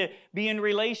trying to be in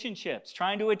relationships,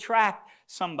 trying to attract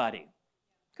somebody?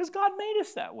 Because God made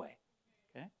us that way.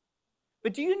 Okay?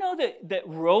 But do you know that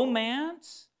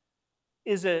romance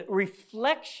is a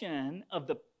reflection of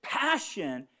the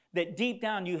passion that deep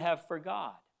down you have for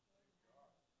God?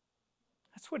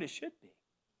 That's what it should be.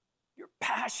 Your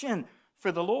passion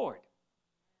for the Lord.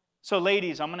 So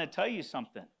ladies, I'm going to tell you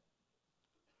something.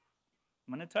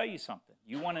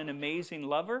 You want an amazing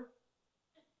lover?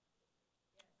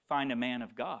 Find a man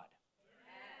of God.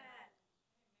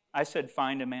 I said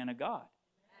find a man of God.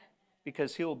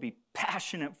 Because he'll be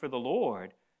passionate for the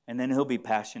Lord, and then he'll be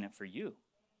passionate for you.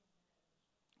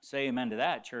 Say amen to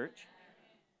that, church.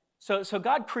 So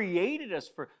God created us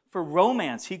for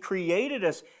romance. He created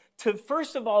us to,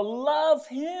 first of all, love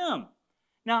Him.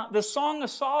 Now, the Song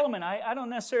of Solomon, I don't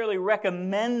necessarily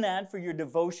recommend that for your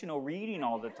devotional reading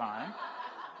all the time.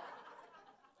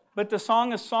 But the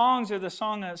Song of Songs or the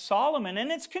Song of Solomon, and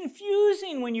it's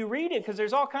confusing when you read it because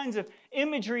there's all kinds of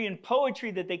imagery and poetry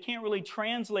that they can't really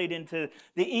translate into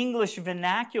the English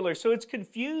vernacular. So it's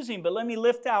confusing, but let me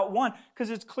lift out one because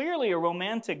it's clearly a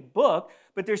romantic book,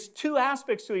 but there's two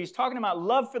aspects to it. He's talking about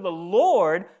love for the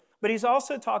Lord, but he's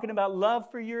also talking about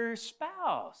love for your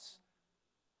spouse.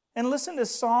 And listen to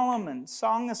Solomon,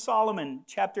 Song of Solomon,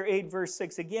 chapter 8, verse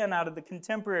 6, again out of the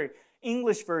contemporary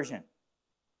English version.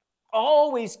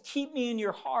 Always keep me in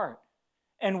your heart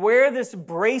and wear this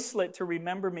bracelet to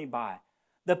remember me by.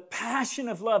 The passion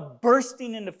of love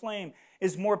bursting into flame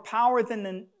is more powerful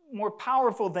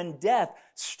than death,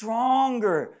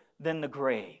 stronger than the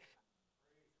grave.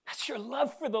 That's your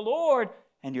love for the Lord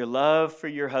and your love for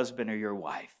your husband or your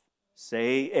wife.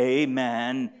 Say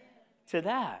amen to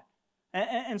that.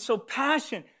 And so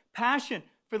passion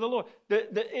for the Lord.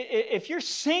 If you're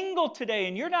single today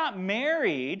and you're not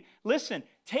married, listen,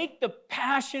 take the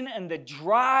passion and the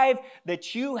drive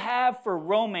that you have for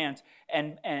romance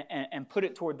and put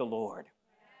it toward the Lord.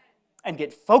 And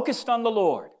get focused on the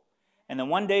Lord. And then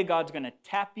one day God's going to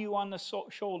tap you on the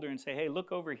shoulder and say, hey,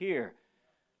 look over here.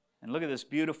 And look at this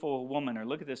beautiful woman, or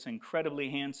look at this incredibly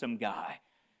handsome guy.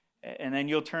 And then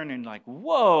you'll turn and like,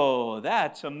 whoa,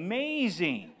 that's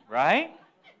amazing, right?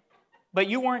 But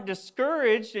you weren't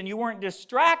discouraged and you weren't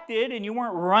distracted and you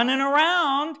weren't running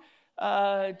around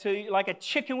to like a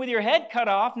chicken with your head cut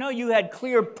off. No, you had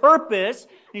clear purpose.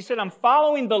 You said, I'm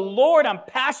following the Lord. I'm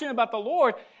passionate about the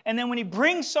Lord. And then when He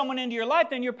brings someone into your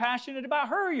life, then you're passionate about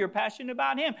her. You're passionate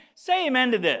about him. Say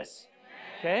amen to this.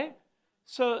 Amen. Okay?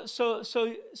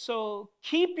 So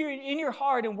keep in your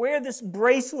heart and wear this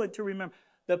bracelet to remember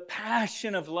the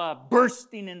passion of love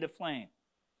bursting into flame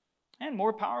and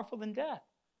more powerful than death.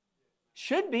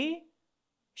 Should be. You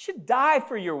should die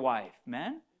for your wife,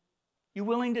 man. You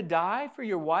willing to die for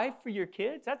your wife, for your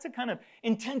kids? That's a kind of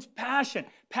intense passion.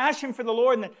 Passion for the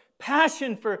Lord and then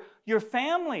passion for your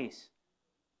families.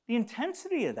 The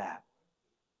intensity of that.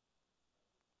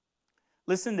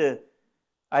 Listen to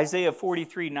Isaiah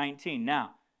 43:19.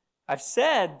 Now, I've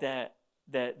said that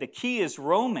the key is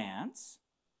romance.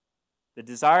 The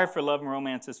desire for love and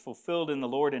romance is fulfilled in the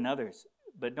Lord and others.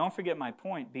 But don't forget my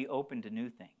point, be open to new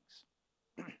things.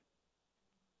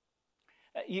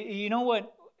 You know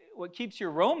what keeps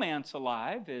your romance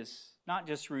alive is not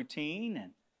just routine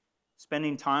and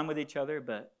spending time with each other,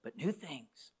 but new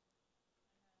things.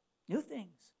 New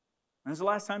things. When was the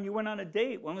last time you went on a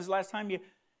date? When was the last time you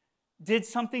did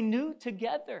something new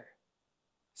together?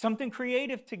 Something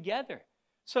creative together.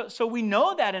 So we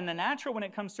know that in the natural when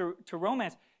it comes to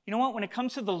romance. You know what? When it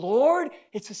comes to the Lord,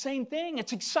 it's the same thing.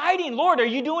 It's exciting. Lord, are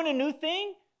you doing a new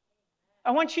thing?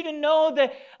 I want you to know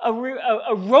that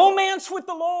a romance with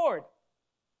the Lord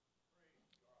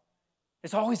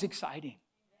is always exciting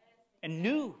and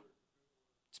new.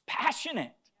 It's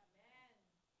passionate.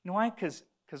 You know why? Because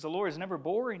the Lord is never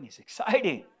boring. He's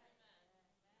exciting.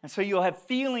 And so you'll have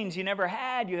feelings you never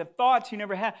had. You have thoughts you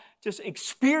never had. Just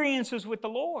experiences with the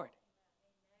Lord.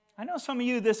 I know some of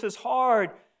you, this is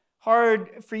hard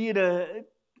for you to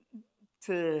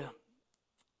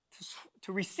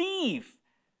receive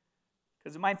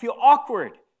because it might feel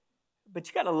awkward. But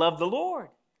you got to love the Lord.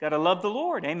 Got to love the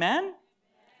Lord. Amen?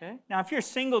 Okay. Now, if you're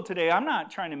single today, I'm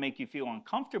not trying to make you feel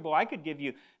uncomfortable. I could give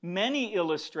you many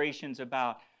illustrations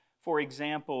about, for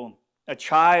example, a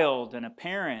child and a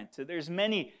parent. There's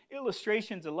many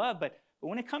illustrations of love, but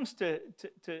when it comes to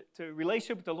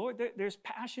relationship with the Lord, there's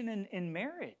passion in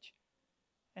marriage.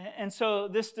 And so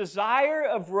this desire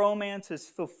of romance is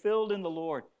fulfilled in the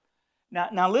Lord.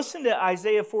 Now listen to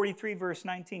Isaiah 43, verse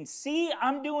 19. See,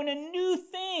 I'm doing a new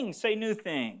thing. Say new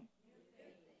thing.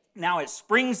 Now it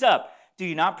springs up. Do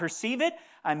you not perceive it?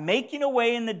 I'm making a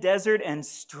way in the desert and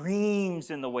streams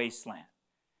in the wasteland.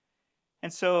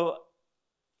 And so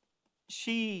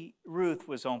Ruth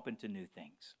was open to new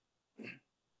things.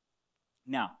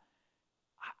 Now,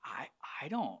 I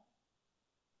don't,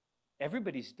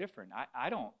 everybody's different. I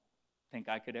don't think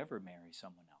I could ever marry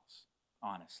someone else,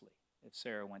 honestly, if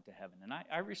Sarah went to heaven. And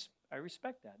I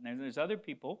respect that. And there's other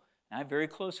people, and I have very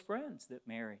close friends that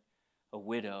marry a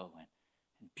widow and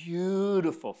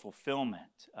beautiful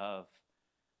fulfillment of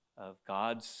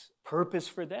God's purpose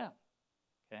for them.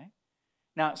 Okay?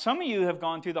 Now, some of you have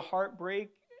gone through the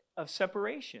heartbreak of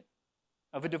separation,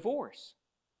 of a divorce.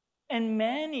 And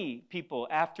many people,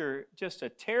 after just a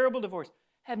terrible divorce,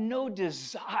 have no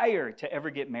desire to ever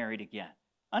get married again.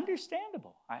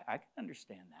 Understandable. I can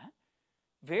understand that.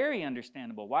 Very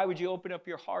understandable. Why would you open up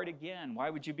your heart again? Why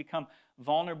would you become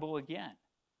vulnerable again?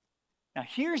 Now,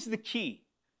 here's the key.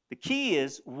 The key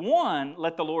is, one,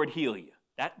 let the Lord heal you.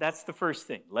 That's the first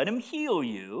thing. Let Him heal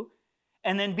you,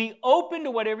 and then be open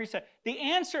to whatever He said. The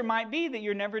answer might be that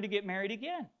you're never to get married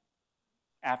again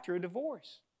after a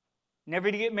divorce.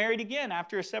 Never to get married again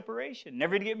after a separation.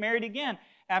 Never to get married again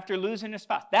after losing a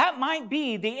spouse. That might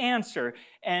be the answer.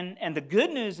 And the good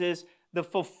news is the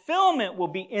fulfillment will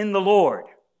be in the Lord.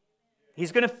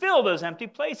 He's going to fill those empty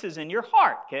places in your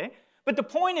heart, okay? But the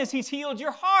point is He's healed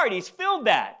your heart. He's filled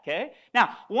that, okay?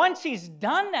 Now, once He's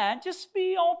done that, just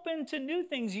be open to new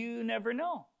things. You never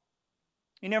know.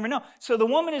 You never know. So the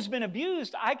woman has been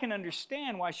abused. I can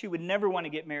understand why she would never want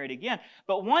to get married again.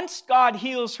 But once God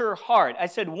heals her heart, I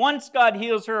said once God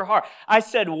heals her heart. I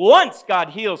said once God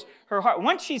heals her heart.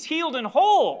 Once she's healed and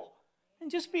whole, then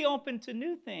just be open to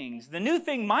new things. The new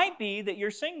thing might be that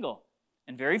you're single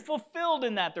and very fulfilled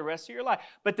in that the rest of your life.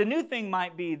 But the new thing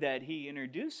might be that He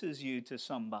introduces you to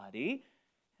somebody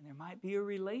and there might be a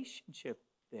relationship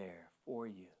there for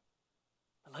you.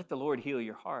 But let the Lord heal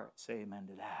your heart. Say amen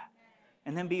to that.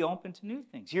 And then be open to new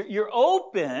things. You're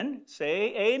open,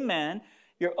 say amen,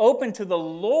 you're open to the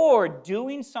Lord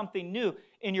doing something new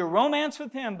in your romance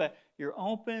with Him, but you're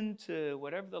open to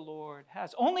whatever the Lord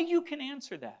has. Only you can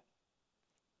answer that.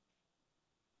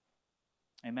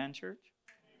 Amen, church?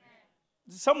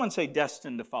 Amen. Someone say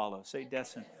destined to follow. Say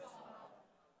destined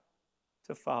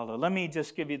to follow. Let me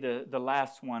just give you the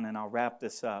last one and I'll wrap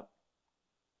this up.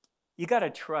 You got to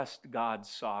trust God's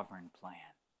sovereign plan.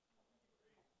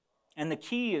 And the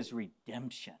key is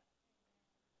redemption.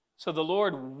 So the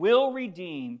Lord will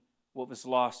redeem what was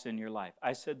lost in your life.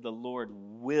 I said the Lord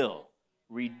will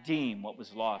redeem what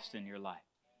was lost in your life.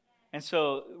 And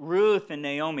so Ruth and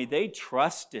Naomi, they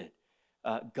trusted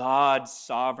God's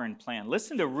sovereign plan.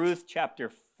 Listen to Ruth chapter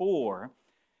 4,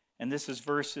 and this is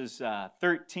verses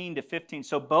 13 to 15.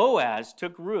 So Boaz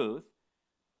took Ruth,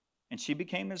 and she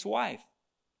became his wife.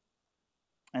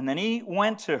 And then he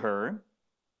went to her,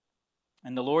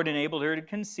 and the Lord enabled her to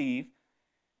conceive,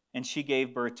 and she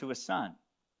gave birth to a son.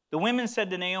 The women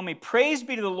said to Naomi, "Praise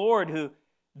be to the Lord, who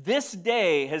this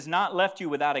day has not left you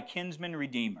without a kinsman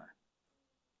redeemer."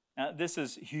 Now, this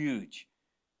is huge.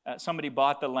 Somebody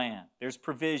bought the land. There's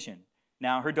provision.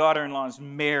 Now, her daughter-in-law is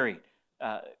married.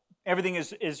 Everything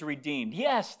is redeemed.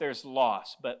 Yes, there's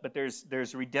loss, but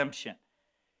there's redemption.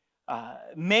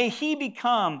 May he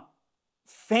become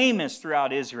famous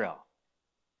throughout Israel.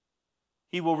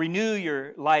 He will renew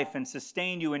your life and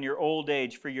sustain you in your old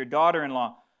age for your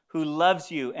daughter-in-law who loves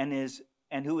you and is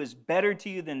and who is better to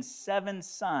you than 7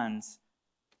 sons,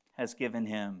 has given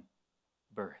him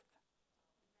birth.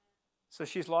 So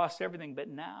she's lost everything, but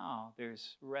now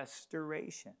there's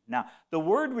restoration. Now, the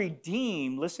word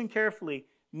redeem, listen carefully,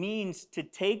 means to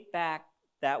take back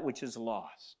that which is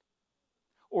lost,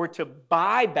 or to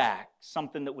buy back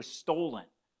something that was stolen.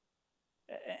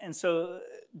 And so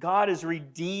God has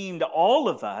redeemed all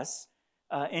of us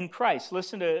in Christ.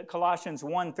 Listen to Colossians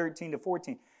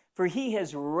 1:13-14. For he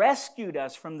has rescued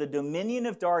us from the dominion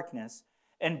of darkness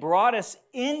and brought us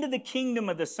into the kingdom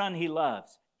of the Son he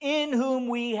loves, in whom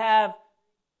we have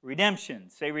redemption.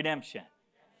 Say redemption.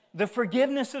 The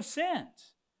forgiveness of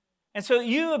sins. And so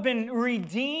you have been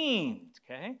redeemed,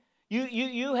 okay?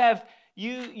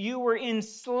 You were in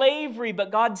slavery,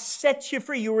 but God set you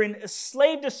free. You were a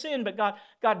slave to sin, but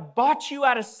God bought you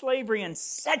out of slavery and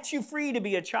set you free to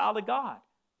be a child of God.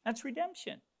 That's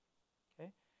redemption.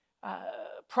 Okay?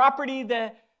 Property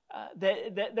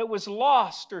that was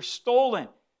lost or stolen,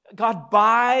 God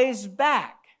buys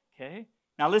back. Okay?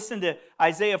 Now listen to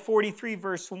Isaiah 43,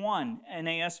 verse 1,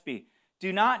 NASB.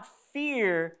 Do not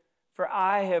fear, for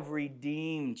I have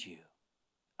redeemed you.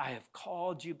 I have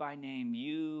called you by name.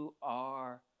 You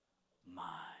are mine.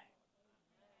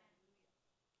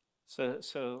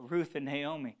 So Ruth and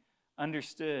Naomi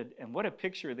understood, and what a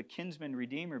picture of the kinsman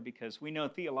redeemer, because we know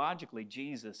theologically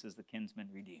Jesus is the kinsman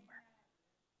redeemer.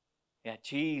 Yeah,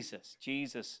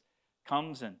 Jesus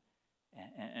comes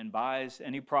and buys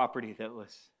any property that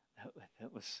was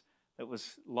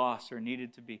lost or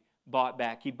needed to be bought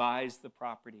back. He buys the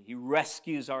property. He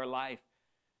rescues our life.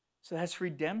 So that's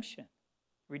redemption.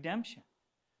 Redemption.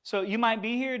 So you might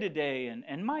be here today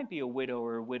and might be a widow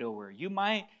or a widower. You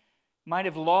might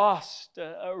have lost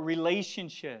a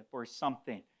relationship or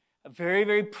something very,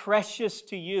 very precious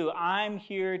to you. I'm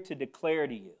here to declare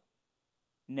to you,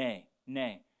 nay,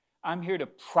 I'm here to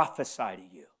prophesy to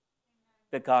you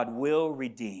that God will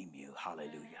redeem you.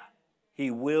 Hallelujah.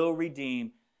 He will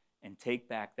redeem and take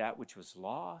back that which was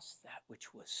lost, that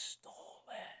which was stolen.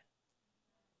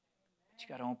 But you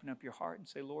got to open up your heart and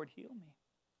say, Lord, heal me.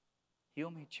 Heal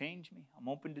me, change me. I'm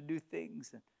open to do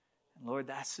things. And Lord,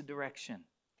 that's the direction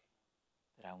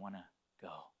that I want to go.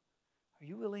 Are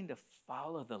you willing to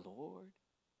follow the Lord?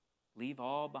 Leave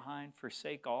all behind,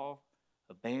 forsake all,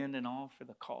 abandon all for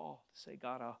the call. Say,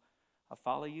 God, I'll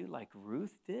follow you like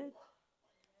Ruth did.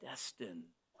 Destined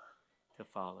to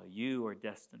follow. You are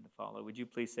destined to follow. Would you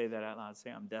please say that out loud?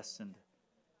 Say, I'm destined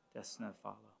to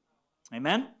follow.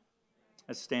 Amen?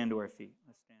 Let's stand to our feet.